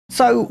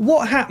So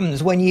what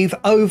happens when you've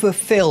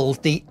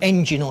overfilled the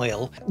engine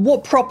oil?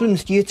 What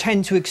problems do you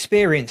tend to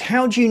experience?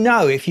 How do you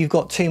know if you've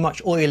got too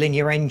much oil in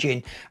your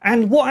engine?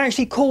 And what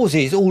actually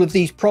causes all of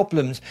these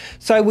problems?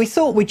 So we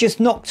thought we'd just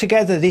knock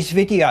together this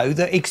video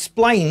that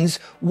explains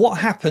what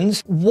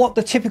happens, what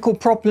the typical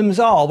problems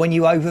are when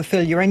you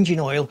overfill your engine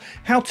oil,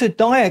 how to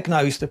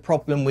diagnose the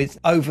problem with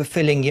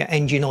overfilling your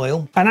engine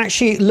oil, and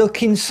actually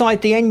look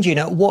inside the engine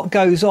at what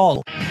goes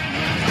on.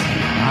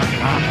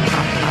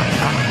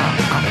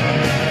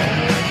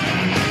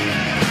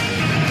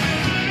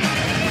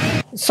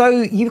 So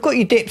you've got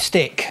your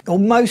dipstick, or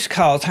most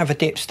cars have a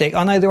dipstick.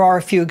 I know there are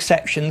a few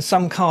exceptions.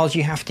 Some cars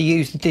you have to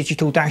use the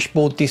digital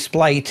dashboard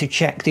display to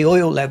check the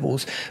oil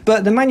levels,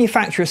 but the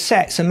manufacturer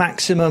sets a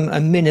maximum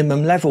and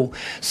minimum level.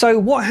 So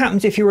what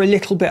happens if you're a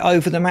little bit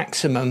over the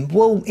maximum?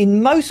 Well,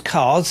 in most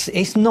cars,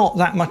 it's not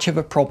that much of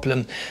a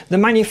problem. The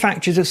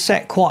manufacturers have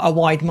set quite a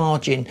wide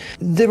margin.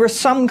 There are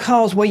some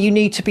cars where you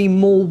need to be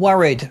more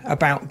worried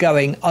about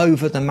going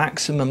over the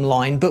maximum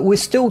line, but we're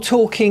still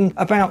talking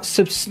about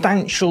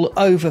substantial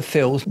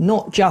overfill,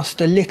 not just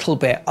a little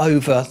bit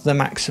over the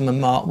maximum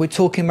mark. We're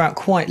talking about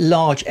quite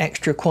large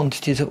extra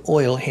quantities of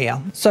oil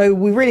here. So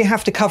we really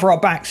have to cover our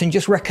backs and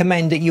just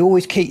recommend that you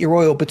always keep your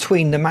oil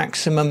between the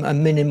maximum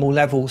and minimal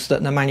levels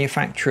that the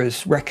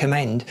manufacturers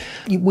recommend.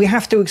 We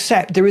have to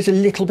accept there is a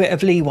little bit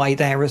of leeway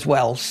there as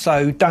well,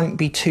 so don't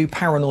be too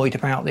paranoid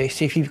about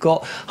this. If you've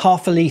got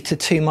half a litre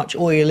too much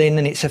oil in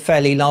and it's a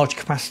fairly large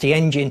capacity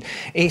engine,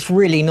 it's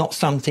really not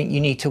something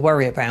you need to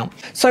worry about.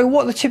 So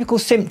what are the typical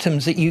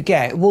symptoms that you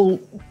get? Well,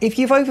 if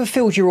you've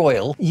overfilled your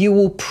oil, you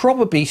will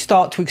probably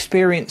start to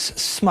experience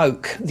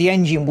smoke. The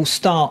engine will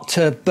start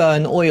to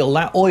burn oil.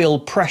 That oil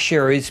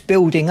pressure is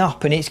building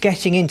up and it's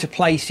getting into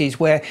places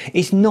where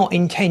it's not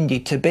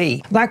intended to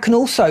be. That can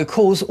also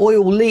cause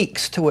oil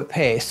leaks to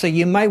appear. So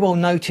you may well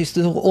notice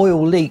the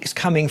oil leaks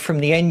coming from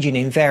the engine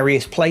in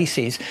various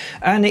places,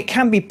 and it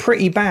can be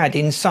pretty bad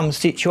in some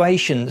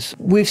situations.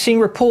 We've seen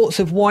reports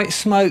of white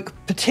smoke,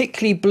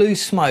 particularly blue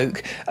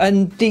smoke,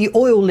 and the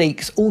oil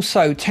leaks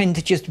also tend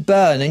to just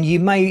burn, and you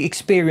may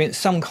experience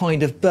some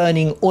kind of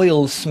burning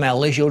oil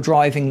smell as you're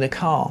driving the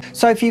car.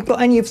 So if you've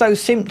got any of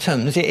those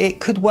symptoms, it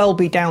could well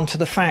be down to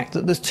the fact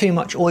that there's too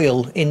much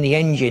oil in the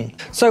engine.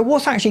 So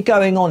what's actually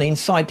going on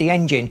inside the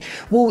engine?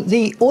 Well,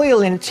 the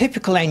oil in a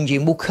typical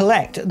engine will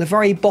collect at the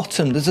very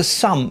bottom. There's a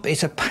sump,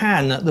 it's a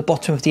pan at the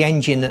bottom of the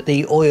engine that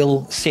the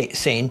oil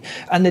sits in,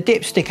 and the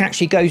dipstick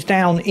actually goes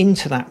down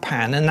into that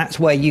pan, and that's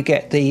where you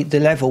get the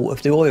level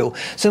of the oil.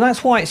 So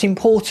that's why it's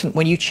important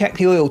when you check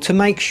the oil to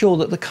make sure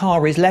that the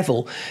car is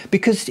level,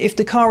 because if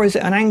the car is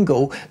at an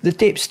angle, the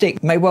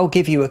dipstick may well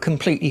give you a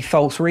completely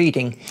false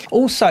reading.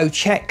 Also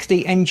check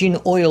the engine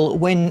oil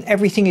when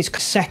everything is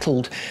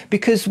settled,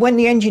 because when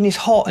the engine is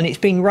hot and it's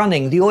been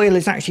running, the oil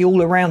is actually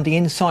all around the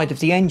inside of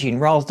the engine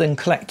rather than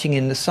collecting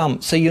in the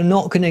sump, so you're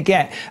not going to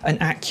get an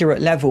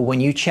accurate level when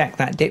you check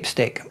that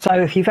dipstick. So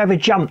if you've ever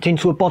jumped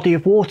into a body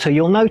of water,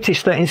 you'll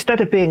notice that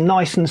instead of being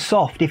nice and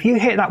soft, if you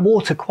hit that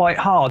water quite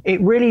hard, it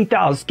really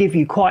does give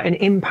you quite an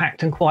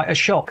impact and quite a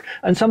shock,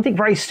 and something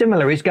very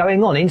similar is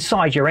going on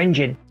inside your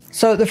engine.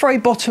 So at the very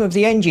bottom of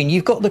the engine,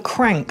 you've got the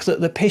crank that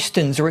the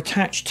pistons are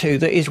attached to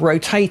that is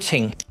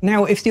rotating.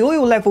 Now, if the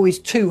oil level is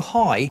too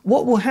high,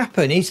 what will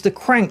happen is the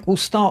crank will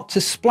start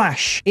to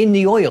splash in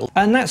the oil,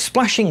 and that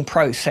splashing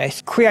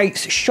process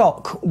creates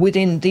shock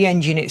within the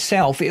engine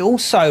itself. It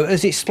also,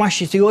 as it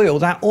splashes the oil,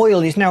 that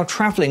oil is now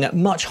traveling at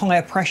much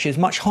higher pressures,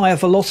 much higher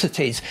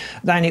velocities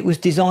than it was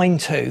designed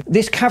to.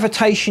 This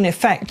cavitation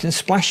effect and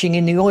splashing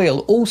in the oil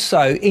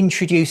also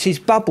introduces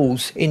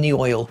bubbles in the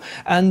oil,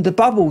 and the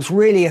bubbles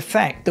really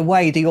affect the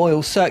way the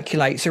oil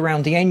circulates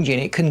around the engine.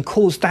 It can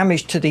cause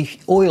damage to the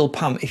oil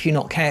pump if you're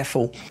not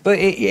careful, but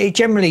it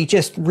generally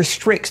just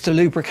restricts the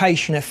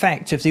lubrication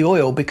effect of the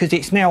oil, because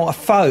it's now a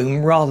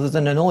foam rather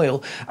than an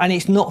oil, and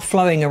it's not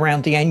flowing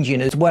around the engine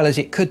as well as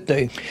it could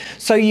do.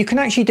 So you can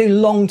actually do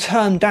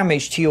long-term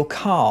damage to your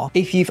car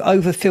if you've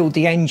overfilled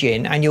the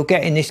engine and you're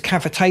getting this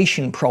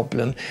cavitation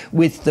problem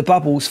with the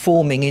bubbles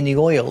forming in the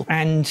oil,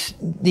 and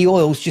the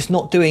oil's just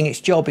not doing its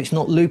job. It's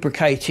not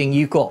lubricating.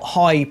 You've got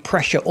high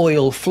pressure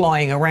oil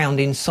flying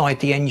around inside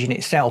the engine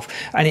itself,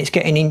 and it's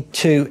getting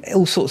into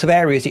all sorts of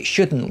areas it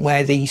shouldn't,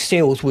 where the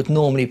seals would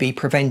normally be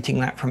preventing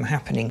that from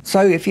happening.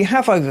 So if you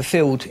have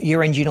overfilled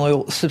your engine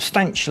oil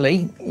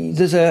substantially,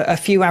 there's a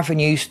few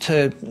avenues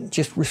to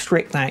just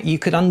restrict that. You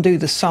could undo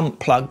the sump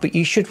plug, but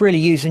you should really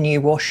use a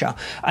new washer,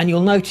 and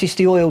you'll notice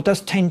the oil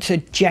does tend to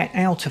jet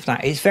out of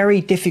that. It's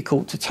very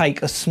difficult to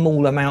take a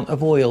small amount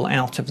of oil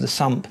out of the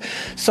sump.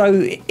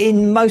 So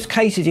in most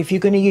cases, if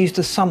you're going to use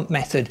the sump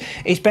method,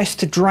 it's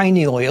best to drain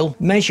the oil,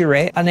 measure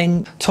it, it and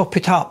then top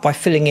it up by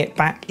filling it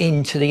back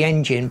into the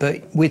engine,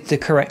 but with the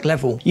correct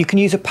level. You can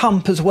use a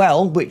pump as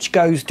well, which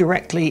goes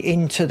directly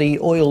into the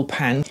oil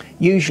pan,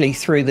 usually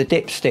through the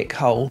dipstick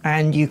hole,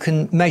 and you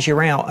can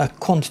measure out a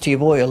quantity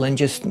of oil and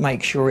just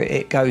make sure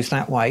it goes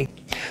that way.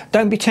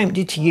 Don't be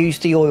tempted to use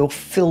the oil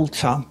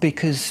filter,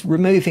 because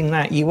removing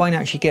that you won't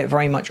actually get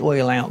very much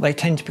oil out. They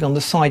tend to be on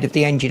the side of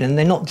the engine and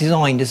they're not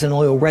designed as an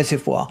oil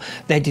reservoir.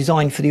 They're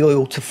designed for the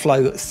oil to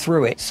flow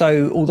through it.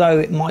 So although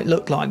it might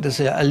look like there's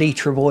a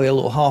litre of oil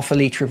or half a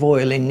litre of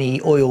oil in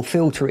the oil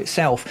filter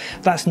itself,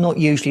 that's not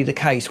usually the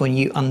case when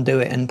you undo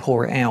it and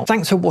pour it out.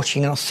 Thanks for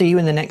watching, and I'll see you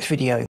in the next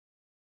video.